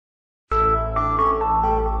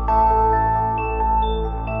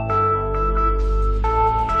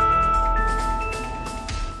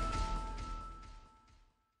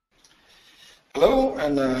Hello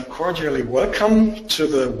and cordially welcome to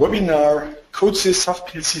the webinar CODESYS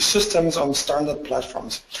SoftPLC Systems on Standard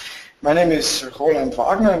Platforms. My name is Roland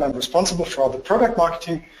Wagner and I'm responsible for the product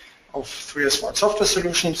marketing of 3S Smart Software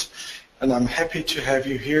Solutions, and I'm happy to have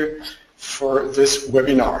you here for this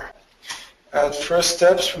webinar. At first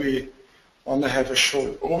steps, we want to have a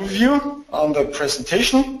short overview on the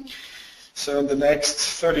presentation. So in the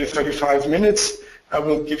next 30-35 minutes, I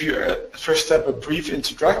will give you first step a brief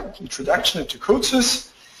introduction into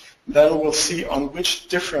CODESYS. Then we'll see on which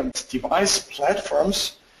different device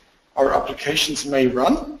platforms our applications may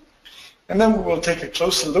run. And then we will take a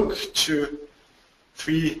closer look to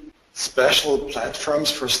 3 special platforms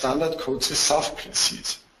for standard CODESYS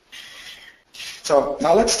SoftPLCs. So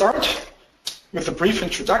now let's start with a brief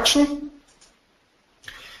introduction.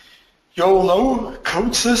 You all know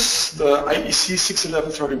CODESYS, the IEC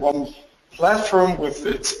 61131 platform with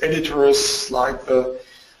its editors like the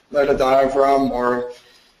ladder diagram or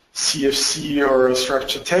CFC or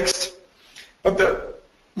structured text. But the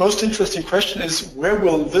most interesting question is, where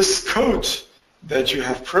will this code that you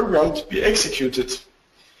have programmed be executed?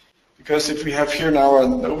 Because if we have here now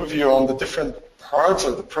an overview on the different parts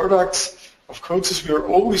or the products of CODESYS, we are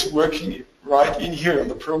always working right in here on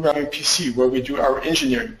the programming PC where we do our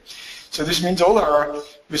engineering. So this means all our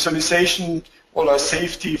visualization, all our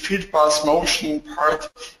safety, field bus, motion part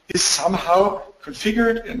is somehow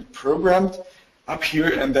configured and programmed up here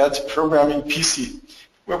in that programming PC.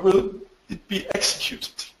 Where will it be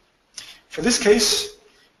executed? For this case,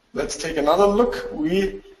 let's take another look.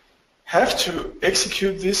 We have to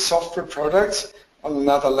execute these software products on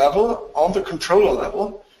another level, on the controller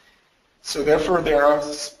level. So therefore there are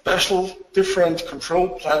special different control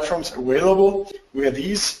platforms available where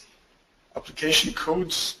these application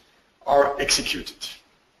codes are executed.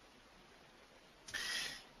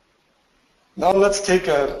 Now let's take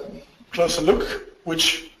a closer look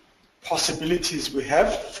which possibilities we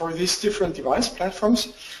have for these different device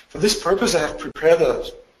platforms. For this purpose I have prepared a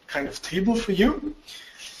kind of table for you.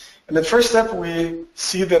 And the first step we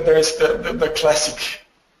see that there is the classic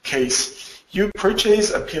case. You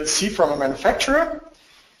purchase a PLC from a manufacturer,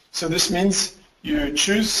 so this means you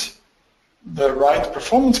choose the right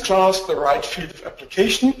performance class, the right field of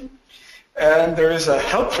application, and there is a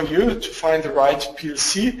help for you to find the right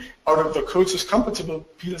PLC out of the CODESYS compatible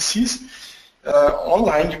PLCs.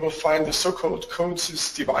 Online you will find the so-called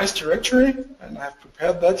CODESYS device directory, and I have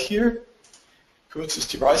prepared that here, CODESYS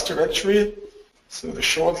device directory. So the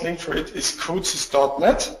short link for it is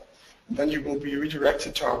codesys.net, and then you will be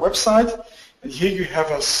redirected to our website, and here you have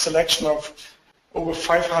a selection of over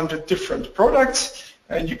 500 different products,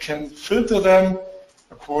 and you can filter them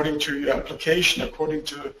according to your application, according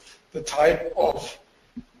to the type of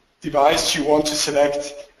device you want to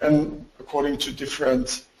select, and according to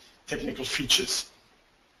different technical features.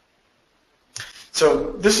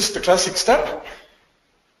 So this is the classic step.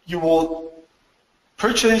 You will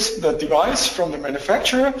purchase the device from the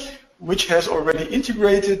manufacturer, which has already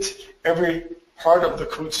integrated every part of the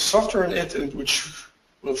CODESYS software in it, and which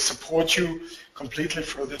will support you completely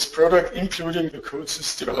for this product, including the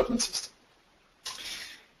CODESYS development system.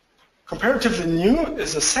 Comparatively new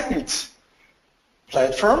is a second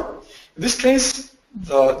platform. In this case,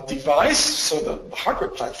 the device, so the hardware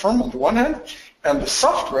platform on the one hand, and the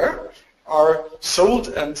software are sold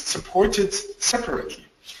and supported separately.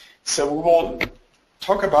 So we will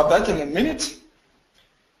talk about that in a minute.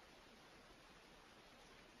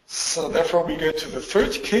 So therefore we go to the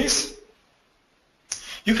third case.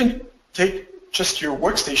 You can take just your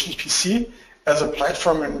workstation PC as a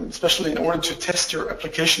platform, and especially in order to test your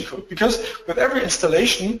application code, because with every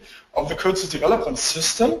installation of the CODESYS development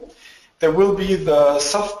system there will be the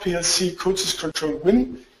SoftPLC CODESYS Control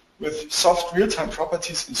Win with soft real-time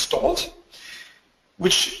properties installed,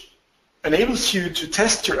 which enables you to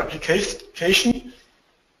test your application.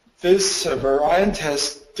 This variant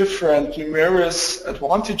has different numerous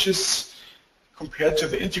advantages compared to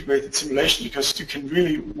the integrated simulation, because you can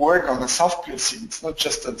really work on a SoftPLC. It's not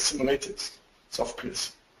just a simulated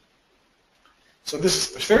SoftPLC. So this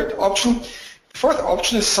is the third option. The fourth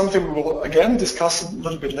option is something we will again discuss a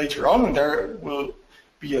little bit later on, and there will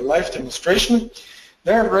be a live demonstration.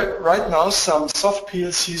 There are right now some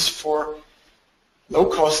SoftPLCs for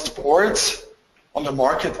low-cost boards on the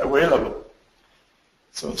market available.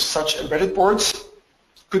 So such embedded boards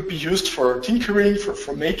could be used for tinkering,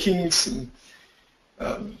 for making some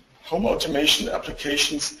home automation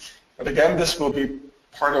applications. But again, this will be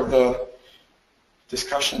part of the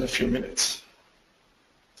discussion in a few minutes.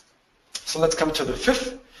 So let's come to the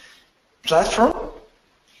fifth platform.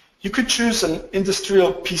 You could choose an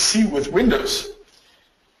industrial PC with Windows.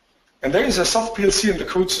 And there is a SoftPLC in the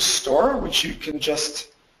CODESYS store, which you can just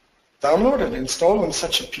download and install on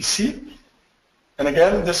such a PC. And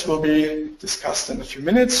again, this will be discussed in a few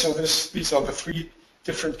minutes. So these are the 3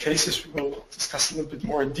 different cases we will discuss a little bit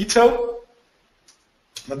more in detail.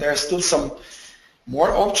 But there are still some more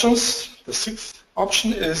options. The 6th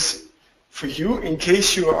option is for you in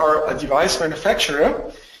case you are a device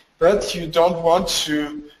manufacturer, but you don't want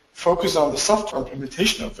to focus on the software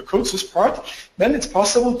implementation of the CODESYS part, then it's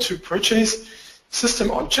possible to purchase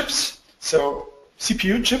system on chips, so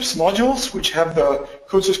CPU chips, modules, which have the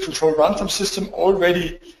CODESYS control runtime system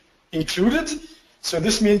already included. So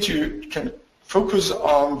this means you can focus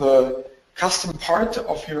on the custom part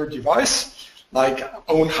of your device, like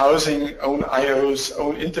own housing, own IOs,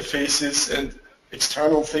 own interfaces, and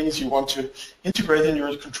external things you want to integrate in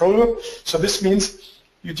your controller. So this means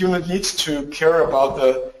you do not need to care about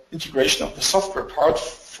the integration of the software part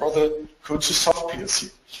for the CODESYS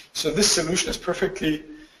SoftPLC. So this solution is perfectly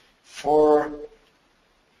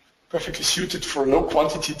suited for low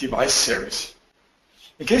quantity device series.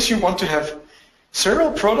 In case you want to have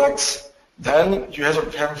several products, then you have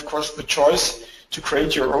of course the choice to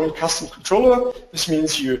create your own custom controller. This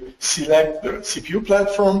means you select the CPU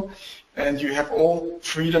platform and you have all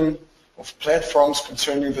freedom of platforms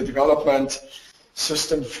concerning the development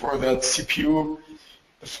system for that CPU,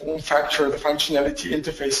 the form factor, the functionality,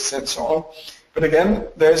 interfaces, and so on. But again,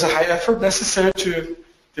 there is a high effort necessary to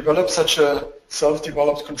develop such a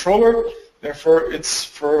self-developed controller. Therefore, it's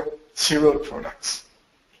for serial products.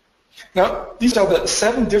 Now, these are the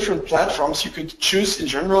 7 different platforms you could choose in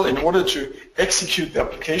general in order to execute the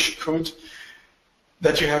application code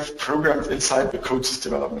that you have programmed inside the CODESYS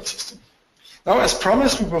development system. Now, as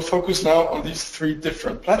promised, we will focus now on these 3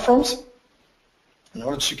 different platforms in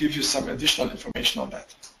order to give you some additional information on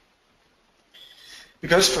that.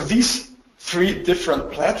 Because for these 3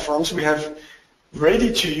 different platforms, we have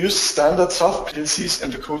ready-to-use standard SoftPLCs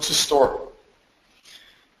in the CODESYS store.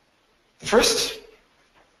 The first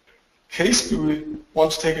case we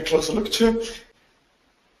want to take a closer look to,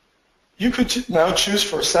 you could now choose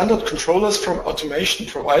for standard controllers from automation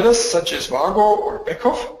providers such as Vargo or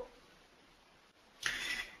Beckhoff.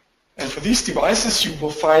 And for these devices, you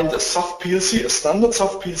will find a SoftPLC, a standard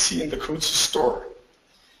SoftPLC in the CODESYS store.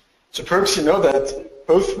 So perhaps you know that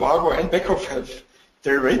both Vargo and Beckhoff have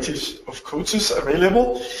derivatives of CODESYS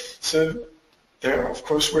available. So they're of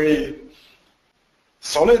course very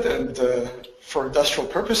solid and for industrial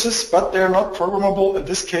purposes, but they're not programmable in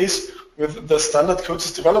this case with the standard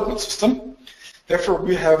CODESYS development system. Therefore,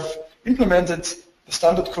 we have implemented the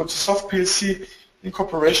standard CODESYS SoftPLC in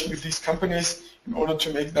cooperation with these companies in order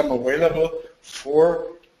to make them available for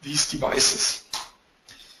these devices.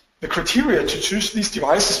 The criteria to choose these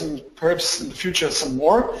devices, and perhaps in the future some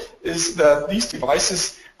more, is that these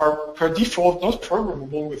devices are per default not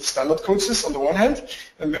programmable with standard CODESYS on the one hand,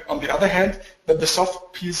 and on the other hand, that the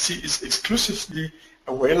SoftPLC is exclusively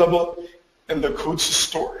available in the CODESYS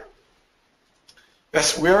store.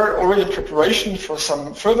 Yes, we are already in preparation for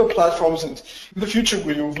some further platforms, and in the future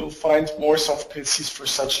we will find more SoftPLCs for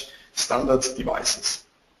such standard devices.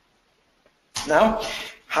 Now,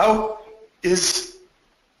 how is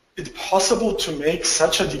it possible to make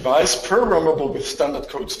such a device programmable with standard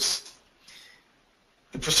CODESYS?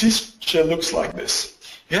 The procedure looks like this.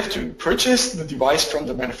 You have to purchase the device from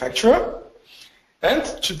the manufacturer and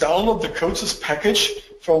to download the CODESYS package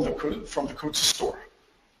from the CODESYS store.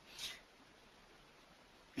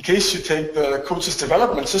 In case you take the CODESYS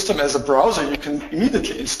development system as a browser, you can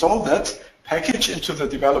immediately install that package into the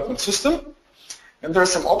development system, and there are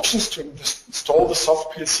some options to install the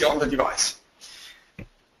SoftPLC on the device.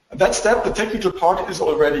 At that step, the technical part is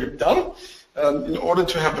already done. In order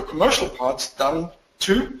to have the commercial parts done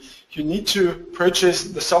too, you need to purchase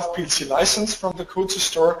the SoftPLC license from the CODESYS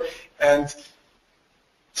store and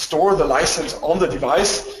store the license on the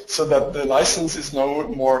device so that the license is no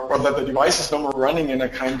more, or that the device is no more running in a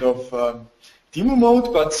kind of demo mode,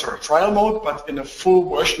 or trial mode, but in a full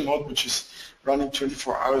version mode, which is running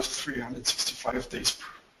 24 hours, 365 days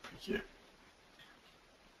per year.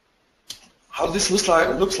 How this looks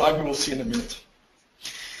like we will see in a minute.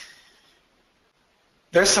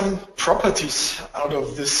 There are some properties out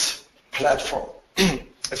of this platform.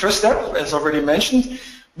 The first step, as already mentioned,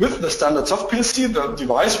 with the standard SoftPLC, the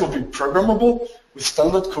device will be programmable with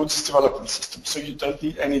standard CODESYS development system. So you don't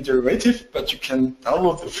need any derivative, but you can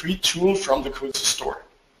download the free tool from the CODESYS store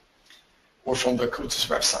or from the CODESYS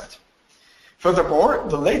website. Furthermore,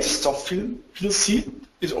 the latest SoftPLC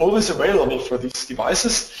is always available for these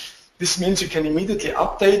devices. This means you can immediately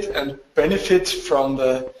update and benefit from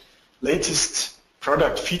the latest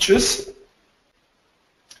product features.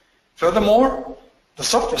 Furthermore, the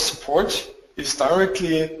software support is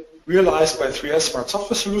directly realized by 3S Smart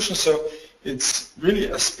Software Solutions, so it's really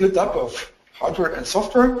a split up of hardware and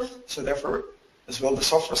software, so therefore as well the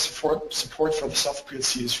software support for the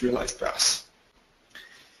SoftPLC is realized by us.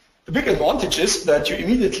 The big advantage is that you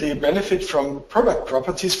immediately benefit from product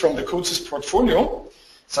properties from the CODESYS portfolio,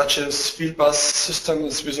 such as field bus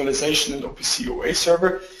systems, visualization, and OPC OA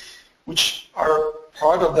server, which are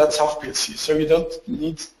part of that SoftPLC. So you don't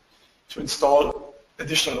need to install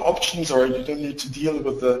additional options, or you don't need to deal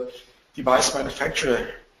with the device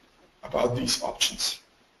manufacturer about these options.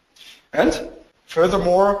 And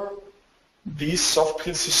furthermore, these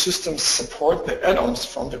SoftPLC systems support the add-ons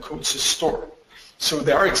from the CODESYS store. So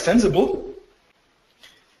they are extensible.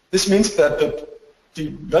 This means that the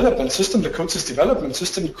development system, the CODESYS development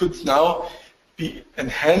system, could now be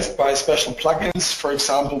enhanced by special plugins. For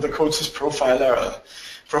example, the CODESYS profiler, a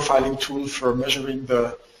profiling tool for measuring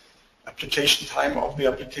the application time of the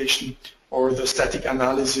application, or the static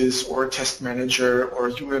analysis, or test manager, or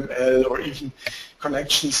UML, or even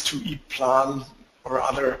connections to ePlan or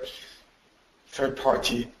other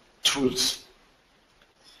third-party tools.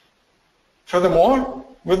 Furthermore,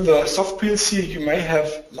 with the SoftPLC, you may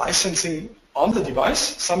have licensing on the device.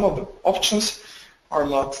 Some of the options are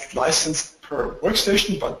not licensed per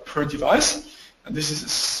workstation, but per device. And this is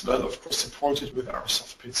as well, of course, supported with our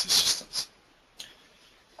SoftPLC systems.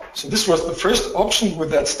 So this was the first option with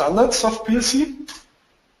that standard SoftPLC.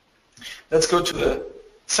 Let's go to the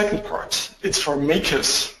second part. It's for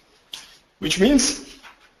makers, which means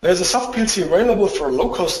there's a SoftPLC available for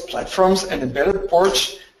low-cost platforms and embedded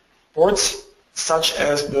boards such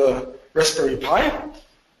as the Raspberry Pi.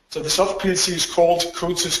 So the SoftPLC is called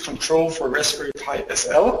CODESYS Control for Raspberry Pi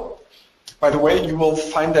SL. By the way, you will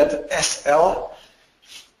find that SL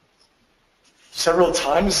several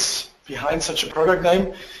times behind such a product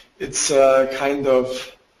name. It's a kind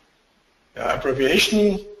of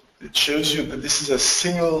abbreviation. It shows you that this is a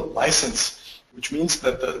single license, which means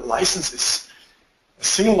that the license is a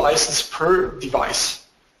single license per device.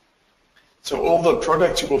 So all the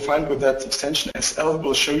products you will find with that extension SL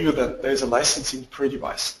will show you that there is a licensing per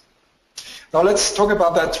device. Now let's talk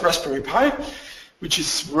about that Raspberry Pi, which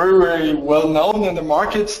is very, very well known in the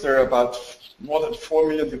market. There are about more than 4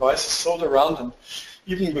 million devices sold around, and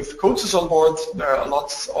even with CODESYS on board, there are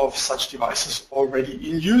lots of such devices already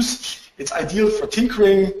in use. It's ideal for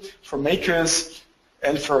tinkering, for makers,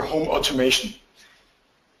 and for home automation.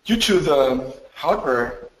 Due to the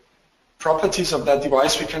hardware properties of that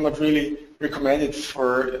device, we cannot really recommend it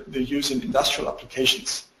for the use in industrial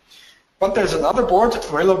applications. But there's another board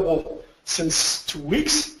available since 2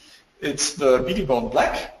 weeks. It's the BeagleBone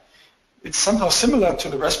Black. It's somehow similar to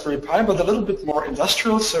the Raspberry Pi, but a little bit more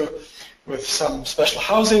industrial. So with some special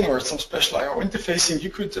housing or some special I/O interfacing,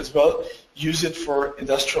 you could as well use it for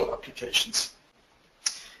industrial applications.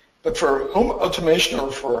 But for home automation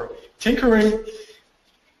or for tinkering,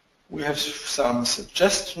 we have some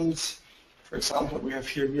suggestions. For example, we have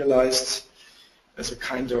here realized as a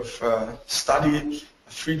kind of study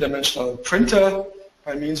a three-dimensional printer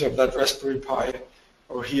by means of that Raspberry Pi.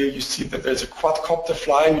 Or here you see that there's a quadcopter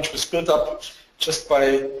flying, which was built up just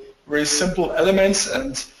by very simple elements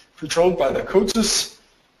and controlled by the CODESYS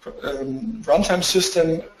runtime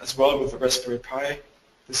system, as well with the Raspberry Pi,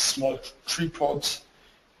 this small tripod,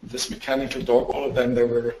 this mechanical dog, all of them, they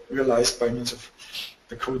were realized by means of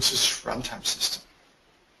the CODESYS runtime system.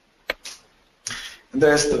 And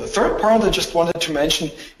there's the third part I just wanted to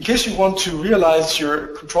mention. In case you want to realize your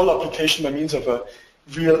control application by means of a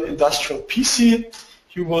real industrial PC,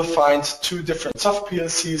 you will find two different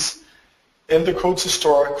SoftPLCs in the CODESYS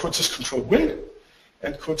store, CODESYS Control Win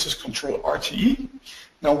and CODESYS Control RTE.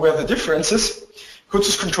 Now where the difference is,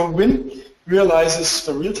 CODESYS Control Win realizes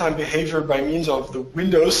the real-time behavior by means of the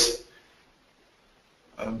Windows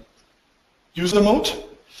user mode,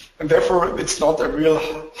 and therefore it's not a real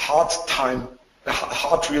hard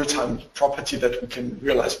real-time property that we can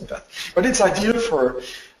realize with that. But it's ideal for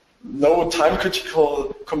low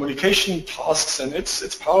time-critical communication tasks, and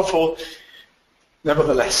it's powerful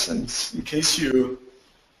nevertheless. And in case you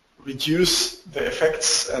reduce the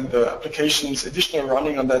effects and the applications additionally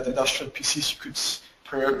running on that industrial PCs, you could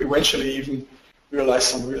eventually even realize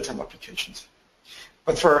some real-time applications.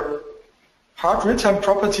 But for hard real-time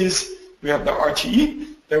properties, we have the RTE.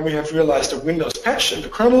 There we have realized a Windows patch in the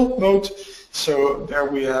kernel mode. So there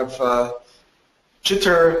we have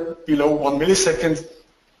jitter below 1 millisecond.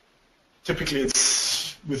 Typically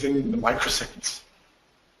it's within the microseconds.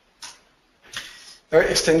 There are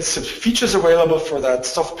extensive features available for that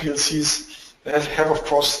SoftPLCs. They have, of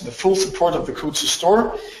course, the full support of the CODESYS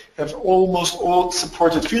store, have almost all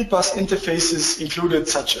supported field bus interfaces included,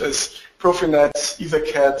 such as Profinet,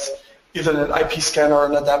 EtherCAT, Ethernet IP scanner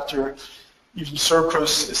and adapter, even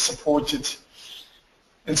Circus is supported,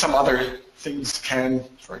 and some other things can,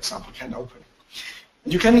 for example, can open.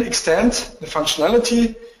 You can extend the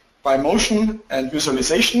functionality by motion and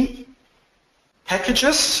visualization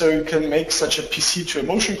packages, so you can make such a PC to a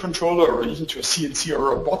motion controller or even to a CNC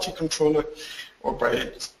or robotic controller, or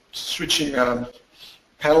by switching a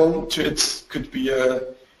panel to it, could be a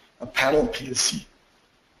panel PLC.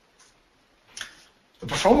 The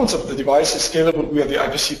performance of the device is scalable via the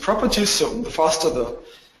IPC properties, so the faster the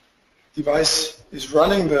device is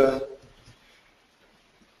running, the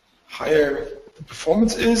higher the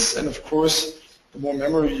performance is, and of course, the more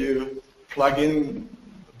memory you plug in,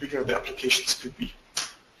 the bigger the applications could be.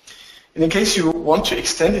 And in case you want to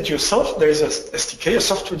extend it yourself, there is a SDK, a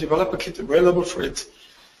software developer kit available for it,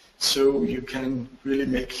 so you can really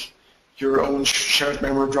make your own shared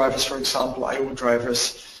memory drivers, for example, I/O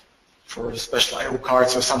drivers for special I/O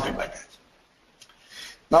cards or something like that.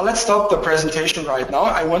 Now let's stop the presentation right now.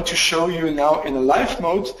 I want to show you now in a live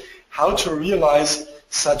mode how to realize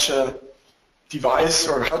such a device,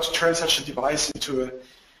 or how to turn such a device into a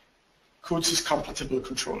CODESYS compatible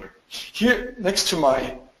controller. Here next to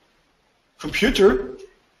my computer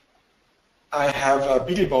I have a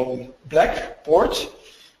BeagleBone Black board,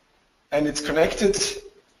 and it's connected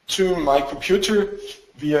to my computer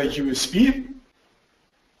via USB.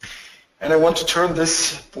 And I want to turn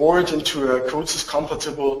this board into a CODESYS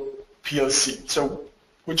compatible PLC. So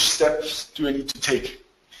which steps do I need to take?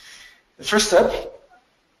 The first step,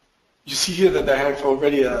 you see here that I have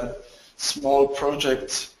already a small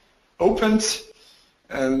project opened,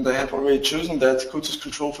 and I have already chosen that CODESYS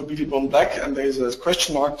control for BeagleBone Black, and there is a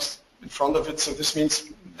question mark in front of it, so this means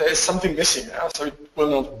there is something missing, so it will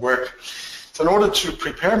not work. So in order to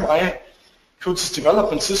prepare my CODESYS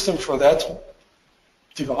development system for that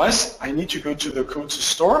device, I need to go to the CODESYS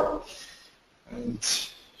store, and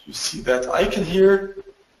you see that icon here.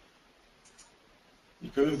 You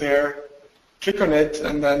go there, click on it,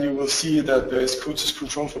 and then you will see that there is CODESYS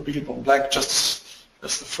control for BeagleBone Black just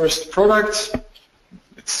as the first product.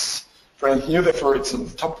 It's brand new, therefore it's in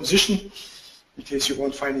the top position. In case you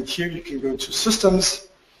won't find it here, you can go to Systems,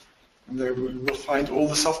 and there you will find all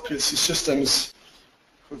the SoftPLC systems,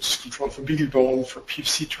 CODESYS control for BeagleBone, for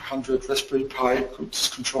PFC 200, Raspberry Pi,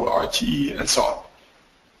 CODESYS control RTE, and so on.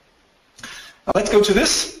 Now let's go to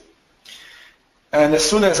this, and as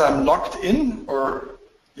soon as I'm logged in, or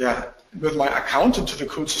with my account into the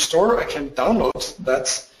CODESYS store, I can download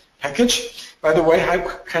that package. By the way, how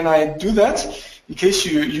can I do that? In case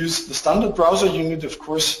you use the standard browser, you need, of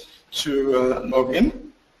course, to log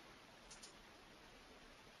in.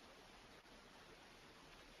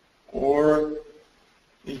 Or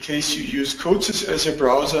in case you use CODESYS as a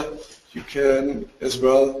browser, you can as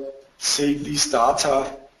well save these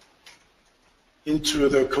data into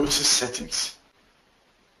the CODESYS settings.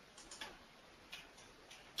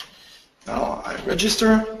 Now I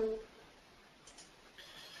register.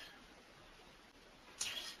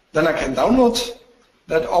 Then I can download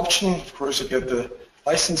that option. Of course, I get the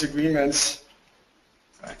license agreements,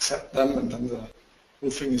 I accept them, and then the whole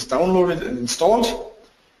thing is downloaded and installed.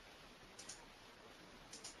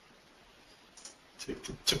 Take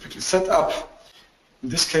the typical setup. In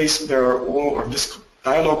this case, there are this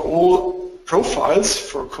dialog, all profiles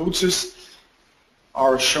for CODESYS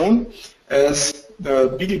are shown, as the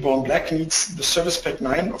BeagleBone Black needs the Service Pack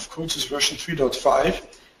 9 of CODESYS version 3.5.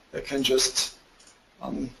 I can just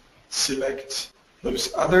select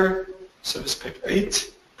those other Service Pack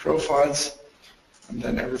 8 profiles, and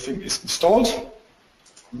then everything is installed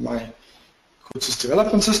on my CODESYS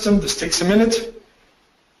development system. This takes a minute.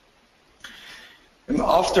 And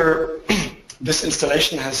after this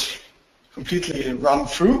installation has completely run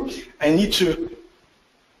through, I need to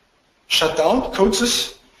shut down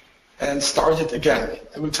CODESYS and start it again.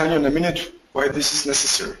 I will tell you in a minute why this is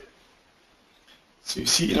necessary. So you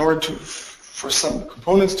see, in order for some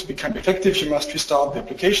components to become effective, you must restart the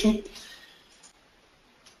application.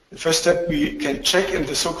 The first step, we can check in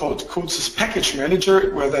the so-called CODESYS package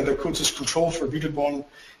manager whether the CODESYS control for BeagleBone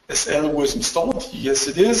SL was installed. Yes,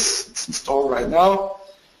 it is. It's installed right now.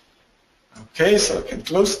 Okay, so I can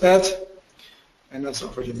close that. And as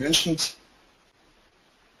already mentioned,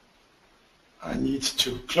 I need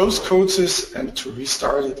to close CODESYS and to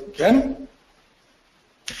restart it again.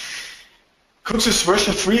 CODESYS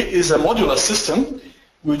version 3 is a modular system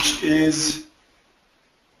which is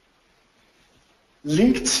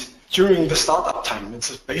linked during the startup time.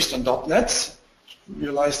 It's based on .NET,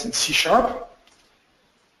 realized in C#.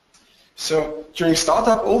 So during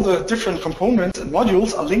startup, all the different components and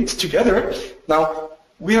modules are linked together. Now,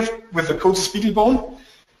 we have, with the CODESYS BeagleBone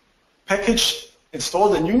package,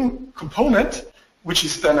 installed a new component which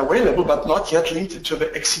is then available but not yet linked to the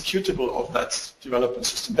executable of that development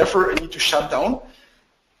system. Therefore, I need to shut down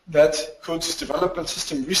that CODESYS development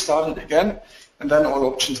system, restart it again, and then all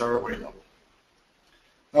options are available.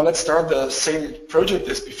 Now let's start the same project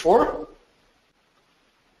as before.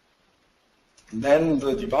 And then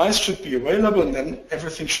the device should be available, and then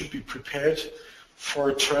everything should be prepared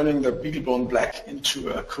for turning the BeagleBone Black into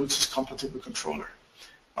a CODESYS compatible controller.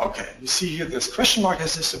 Okay, you see here this question mark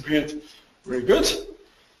has disappeared. Very good.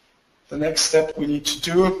 The next step we need to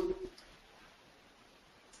do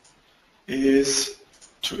is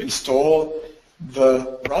to install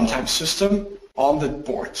the runtime system on the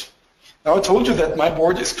board. Now I told you that my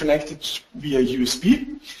board is connected via USB.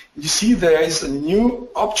 You see there is a new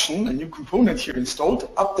option, a new component here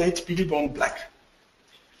installed, Update BeagleBone Black.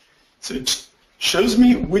 So it shows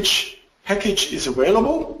me which package is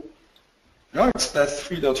available. Now it's that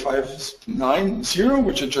 3.590,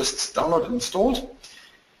 which I just downloaded and installed.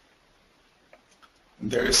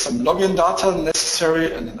 And there is some login data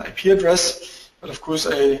necessary and an IP address, but of course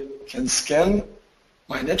I can scan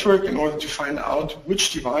my network in order to find out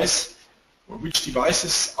which device or which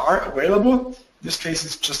devices are available. In this case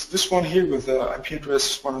it's just this one here with the IP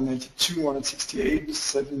address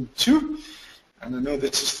 192.168.72, and I know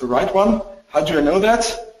this is the right one. How do I know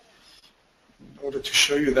that? In order to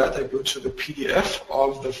show you that, I go to the PDF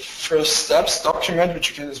of the first steps document, which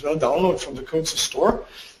you can as well download from the CODESYS store.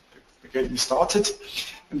 We're getting started.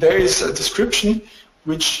 And there is a description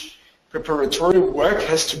which preparatory work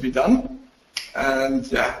has to be done. And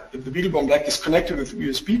yeah, if the BeagleBone Black is connected with a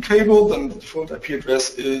USB cable, then the default IP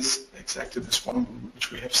address is exactly this one which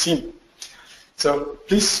we have seen. So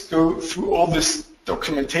please go through all this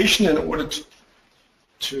documentation in order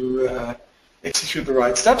to execute the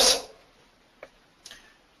right steps.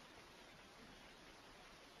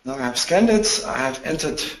 Now I have scanned it, I have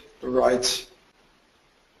entered the right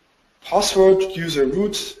password, user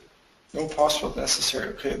root, no password necessary.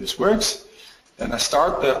 Okay, this works. Then I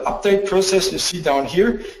start the update process. You see down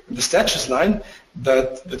here in the status line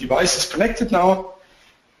that the device is connected now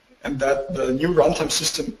and that the new runtime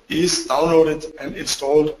system is downloaded and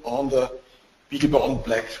installed on the BeagleBone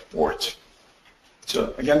Black board.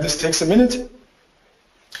 So again, this takes a minute.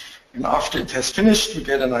 And after it has finished, we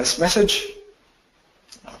get a nice message.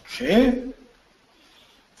 Okay,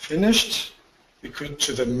 finished. We go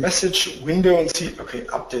to the message window and see, okay,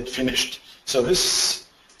 update finished. So this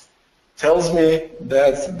tells me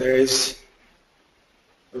that there is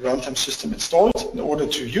the runtime system installed. In order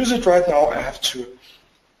to use it right now, I have to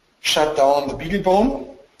shut down the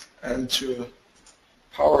BeagleBone and to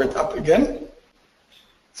power it up again.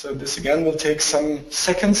 So this again will take some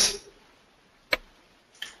seconds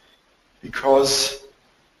because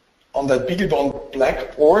on that BeagleBone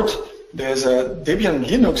Black board there's a Debian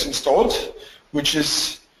Linux installed, which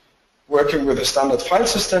is working with a standard file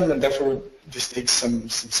system, and therefore this takes some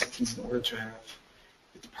seconds in order to have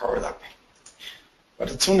it powered up. But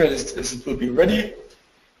as soon as it will be ready,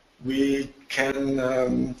 we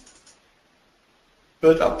can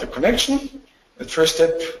build up the connection. At first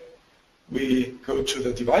step, we go to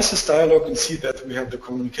the devices dialog and see that we have the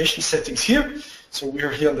communication settings here. So we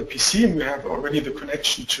are here on the PC and we have already the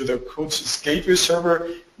connection to the CODESYS gateway server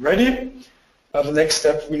ready. Now the next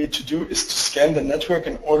step we need to do is to scan the network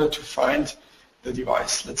in order to find the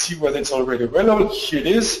device. Let's see whether it's already available. Here it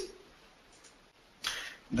is.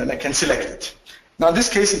 And then I can select it. Now in this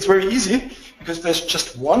case it's very easy because there's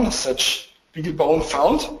just one such BeagleBone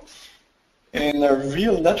found. In a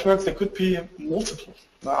real network there could be multiple.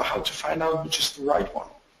 Now how to find out which is the right one?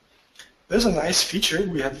 There's a nice feature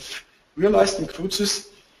we have realized in CODESYS.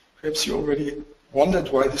 Perhaps you already wondered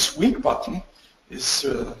why this wink button is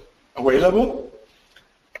available.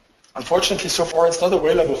 Unfortunately, so far it's not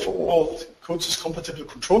available for all CODESYS compatible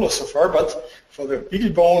controllers so far, but for the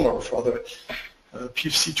BeagleBone or for the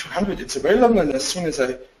PFC 200 it's available, and as soon as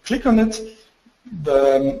I click on it,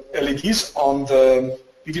 the LEDs on the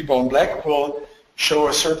BeagleBone Black will show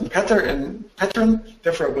a certain pattern,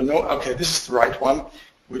 therefore I will know, okay, this is the right one,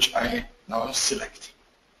 which I now select.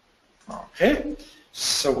 Okay,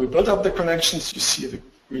 so we built up the connections, you see the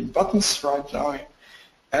green buttons right now,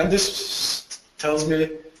 and this tells me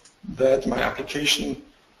that my application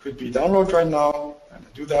could be downloaded right now, and I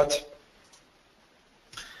do that.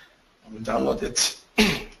 I will download it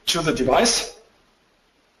to the device.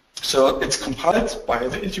 So it's compiled by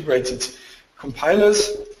the integrated compilers,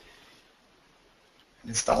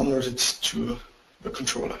 and it's downloaded to the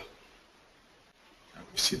controller. I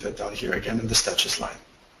You see that down here again in the status line.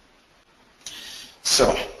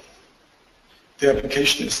 So the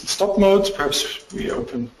application is in stop mode. Perhaps we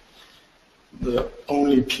open the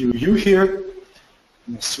only POU here.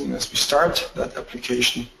 And as soon as we start that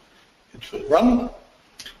application, it will run.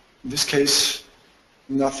 In this case,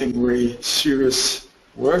 nothing very serious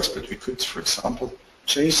works, but we could, for example,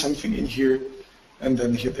 change something in here, and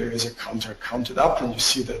then here there is a counter counted up, and you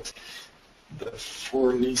see that the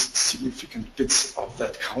 4 least significant bits of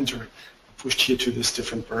that counter are pushed here to these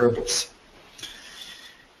different variables.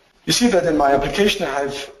 You see that in my application I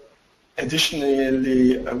have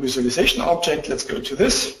additionally a visualization object. Let's go to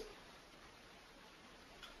this.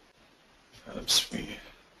 Perhaps we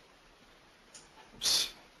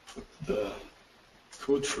put the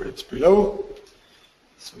code for it below,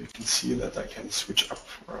 so you can see that I can switch up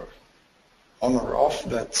or on or off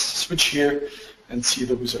that switch here and see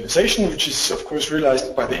the visualization, which is of course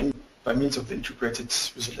realized by means of the integrated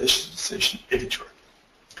visualization editor.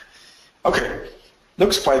 Okay,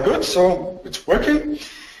 looks quite good, so it's working.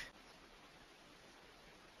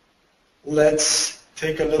 Let's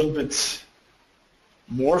take a little bit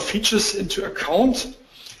more features into account.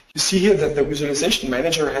 You see here that the visualization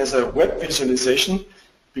manager has a web visualization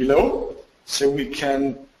below, so we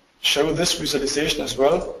can show this visualization as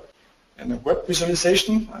well in a web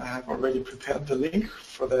visualization. I have already prepared the link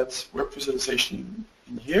for that web visualization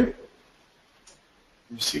in here.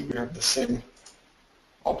 You see we have the same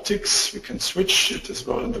optics. We can switch it as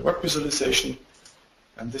well in the web visualization,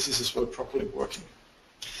 and this is as well properly working.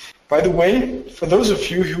 By the way, for those of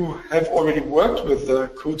you who have already worked with the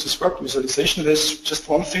CODESYS web visualization, there's just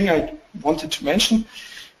one thing I wanted to mention,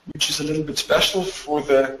 which is a little bit special for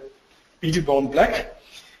the BeagleBone Black.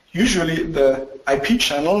 Usually the IP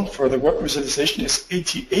channel for the web visualization is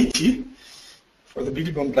 8080. For the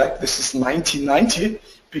BeagleBone Black, this is 9090,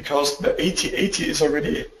 because the 8080 is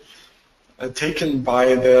already taken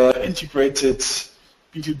by the integrated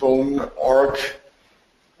BeagleBone Arc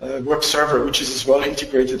web server, which is as well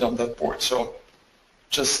integrated on that board. So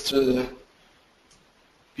just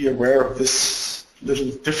be aware of this little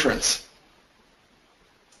difference.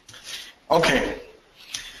 Okay,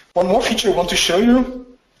 one more feature I want to show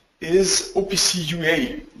you is OPC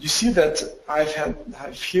UA. You see that I have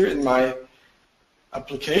here in my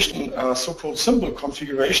application a so-called symbol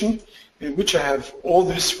configuration in which I have all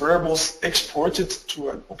these variables exported to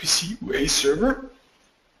an OPC UA server.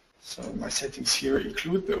 So my settings here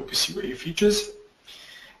include the OPC UA features.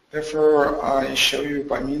 Therefore, I show you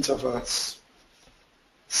by means of a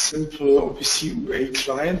simple OPC UA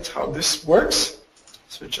client how this works.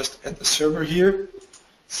 So just add the server here,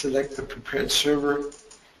 select the prepared server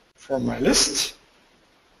from my list,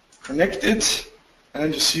 connect it,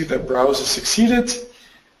 and you see the browser succeeded.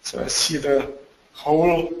 So I see the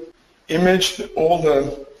whole image, all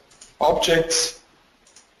the objects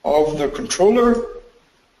of the controller,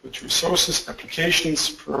 with resources, applications,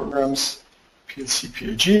 programs, PLC,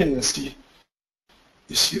 PLG, and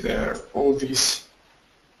you see there are all these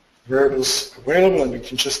variables available, and we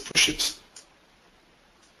can just push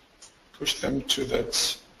them to that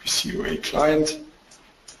OPC UA client,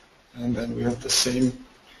 and then we have the same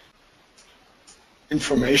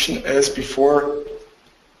information as before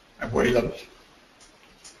available.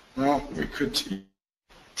 Now we could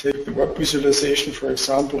take the web visualization, for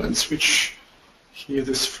example, and switch here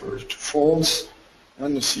this to false,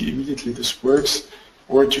 and you see immediately this works,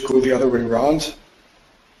 or to go the other way around.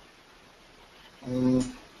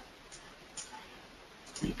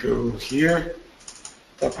 We go here,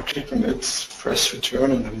 double click on it, press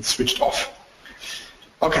return, and then it's switched off.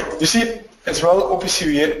 Okay, you see as well OPC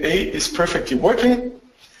UA is perfectly working.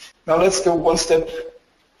 Now let's go one step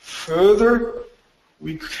further.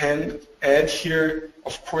 We can add here,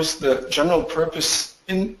 of course, the general purpose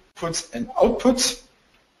inputs and outputs.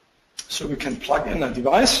 So we can plug in a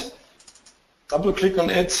device, double click on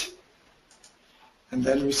it, and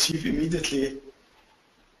then receive immediately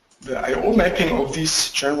the I/O mapping of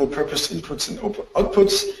these general purpose inputs and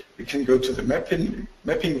outputs. We can go to the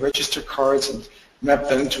mapping register cards and map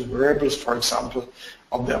them to variables, for example,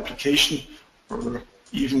 of the application, or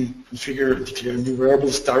even configure and declare new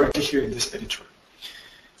variables directly here in this editor.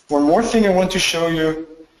 One more thing I want to show you.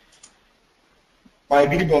 My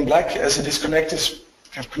BeagleBone Black, as it is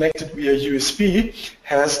connected via USB,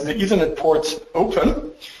 has the Ethernet port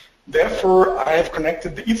open. Therefore, I have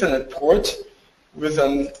connected the Ethernet port with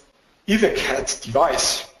an EtherCAT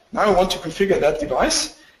device. Now I want to configure that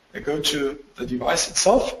device. I go to the device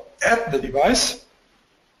itself, add the device,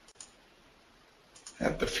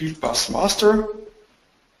 add the field bus master,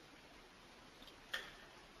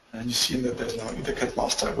 and you see that there's now EtherCAT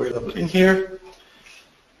master available in here.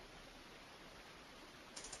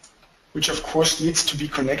 which of course needs to be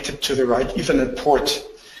connected to the right Ethernet port.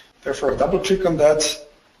 Therefore, double click on that,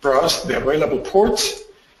 browse the available ports,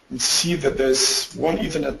 and see that there's one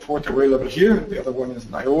Ethernet port available here, the other one is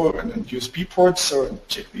an I/O and an USB port, so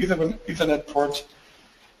check the Ethernet port,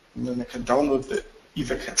 and then I can download the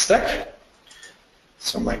EtherCAD stack.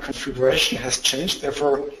 So my configuration has changed,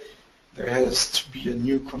 therefore there has to be a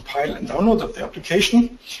new compile and download of the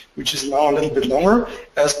application, which is now a little bit longer,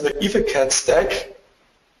 as the EtherCAD stack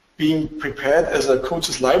being prepared as a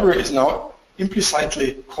CODESYS library is now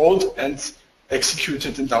implicitly called and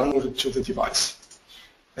executed and downloaded to the device.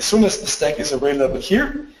 As soon as the stack is available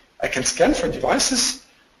here, I can scan for devices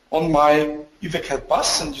on my EtherCAD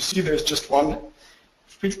bus, and you see there's just one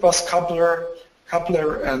field bus coupler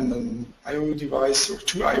and an I/O device, or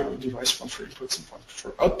two I/O devices, one for inputs and one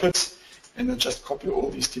for outputs, and then just copy all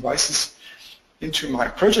these devices into my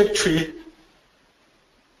project tree.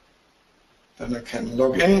 Then I can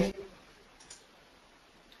log in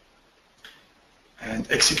and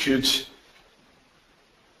execute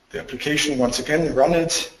the application once again, run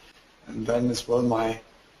it, and then as well my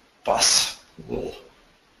bus will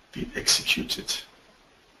be executed.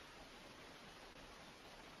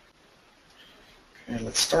 Okay,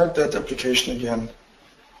 let's start that application again.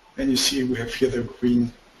 And you see we have here the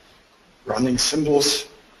green running symbols.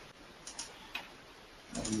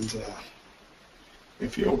 And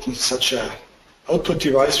if you open such a output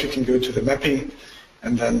device, we can go to the mapping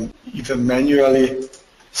and then either manually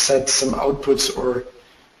set some outputs, or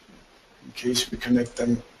in case we connect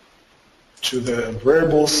them to the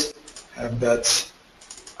variables, have that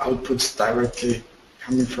outputs directly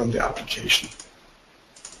coming from the application.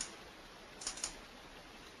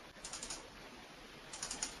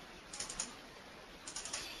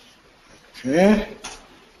 Okay,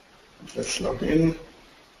 let's log in.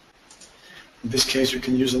 In this case, we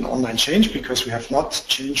can use an online change because we have not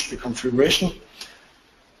changed the configuration,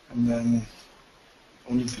 and then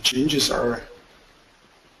only the changes are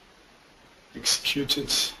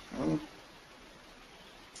executed. Why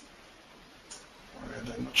are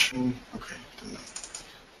they not shown? Okay,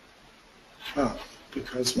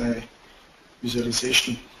 because my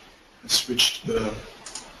visualization has switched the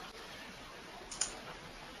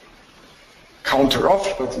counter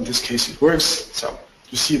off, but in this case it works. So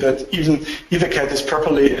you see that even EtherCAD is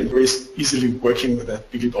properly and very easily working with that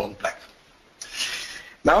BeagleBone Black.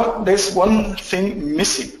 Now there's one thing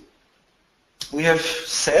missing. We have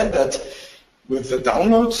said that with the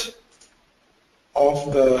download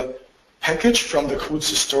of the package from the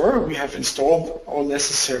CODESYS store, we have installed all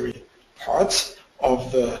necessary parts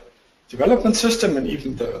of the development system and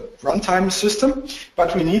even the runtime system,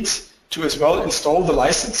 but we need to as well install the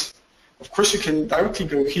license. Of course, you can directly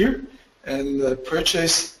go here and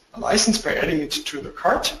purchase a license by adding it to the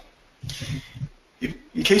cart.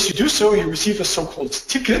 In case you do so, you receive a so-called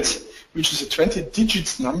ticket, which is a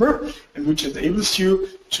 20-digit number, and which enables you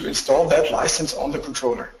to install that license on the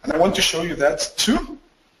controller. And I want to show you that too.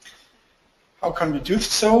 How can we do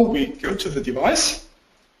so? We go to the device,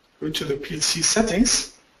 go to the PLC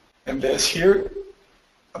settings, and there's here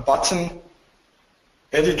a button,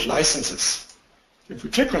 Edit Licenses. If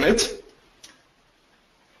we click on it,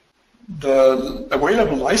 the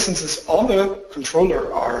available licenses on the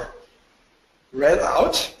controller are read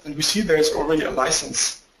out, and we see there's already a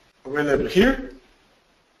license available here.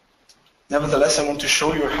 Nevertheless, I want to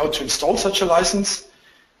show you how to install such a license.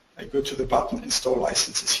 I go to the button Install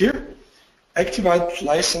Licenses here, activate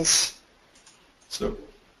license. So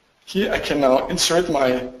here I can now insert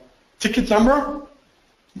my ticket number.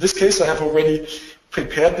 In this case, I have already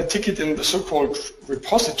prepared the ticket in the so-called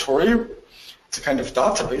repository. It's a kind of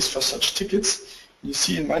database for such tickets. You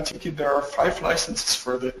see in my ticket there are 5 licenses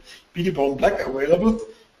for the BeagleBone Black available.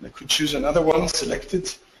 And I could choose another one, select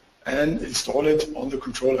it, and install it on the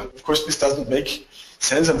controller. Of course, this doesn't make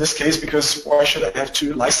sense in this case, because why should I have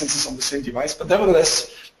 2 licenses on the same device? But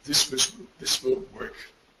nevertheless, this will work.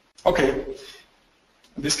 Okay,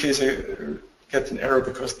 in this case I get an error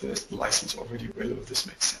because there's the license already available. This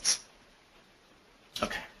makes sense.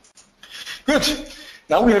 Okay, good.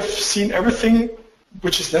 Now we have seen everything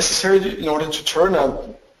which is necessary in order to turn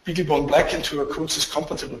a BeagleBone Black into a CODESYS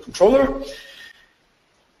compatible controller.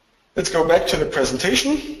 Let's go back to the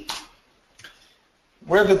presentation.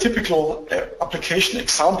 Where are the typical application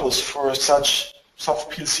examples for such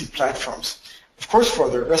SoftPLC platforms? Of course, for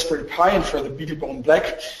the Raspberry Pi and for the BeagleBone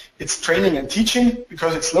Black, it's training and teaching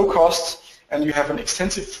because it's low cost and you have an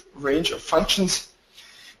extensive range of functions.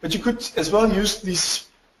 But you could as well use these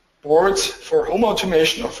boards for home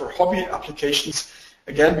automation or for hobby applications,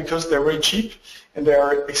 again, because they're very cheap and they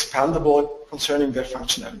are expandable concerning their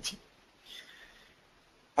functionality.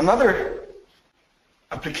 Another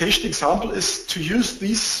application example is to use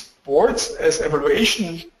these boards as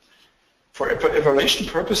evaluation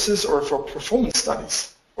purposes or for performance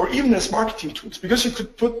studies, or even as marketing tools, because you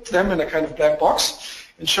could put them in a kind of black box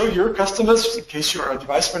and show your customers, in case you're a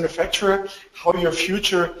device manufacturer, how your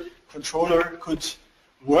future controller could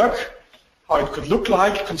work, how it could look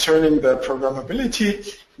like concerning the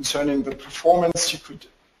programmability, concerning the performance you could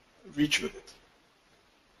reach with it.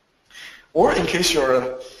 Or in case you're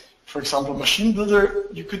a, for example, machine builder,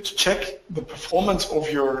 you could check the performance of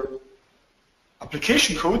your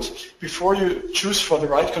application code before you choose for the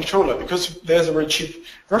right controller, because there's a very cheap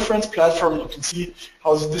reference platform. You can see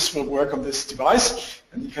how this will work on this device,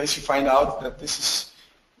 and in case you find out that this is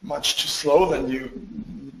much too slow, then you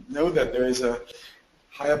know that there is a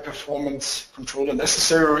higher performance controller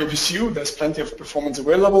necessary, or if you see there's plenty of performance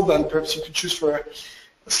available, then perhaps you could choose for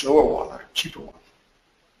a slower one or cheaper one.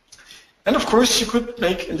 And of course, you could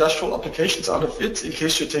make industrial applications out of it in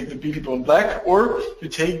case you take the BeagleBone Black, or you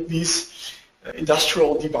take these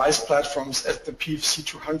industrial device platforms as the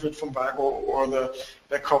PFC200 from Vago or the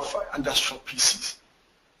Beckhoff industrial PCs.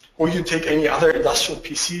 Or you take any other industrial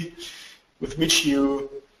PC on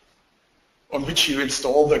which you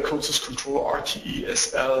install the CODESYS Control RTE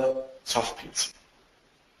SL SoftPLC.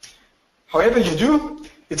 However you do,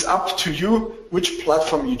 it's up to you which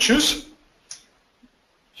platform you choose.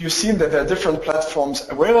 You've seen that there are different platforms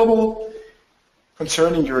available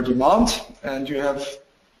concerning your demand, and you have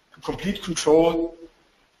complete control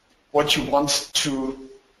what you want to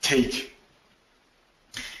take.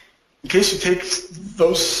 In case you take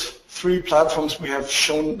those three platforms we have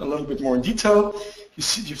shown a little bit more in detail,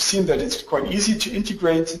 you've seen that it's quite easy to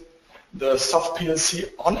integrate the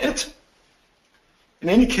SoftPLC on it. In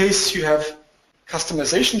any case, you have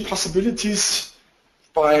customization possibilities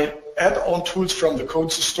by add-on tools from the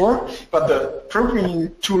CODESYS store, but the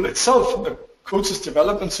programming tool itself, the CODESYS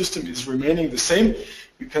development system, is remaining the same.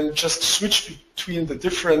 You can just switch between the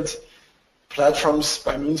different platforms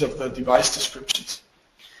by means of the device descriptions.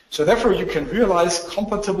 So therefore, you can realize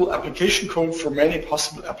compatible application code for many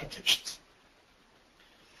possible applications.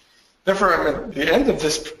 Therefore, I'm at the end of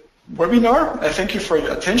this webinar. I thank you for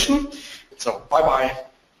your attention. So, bye-bye.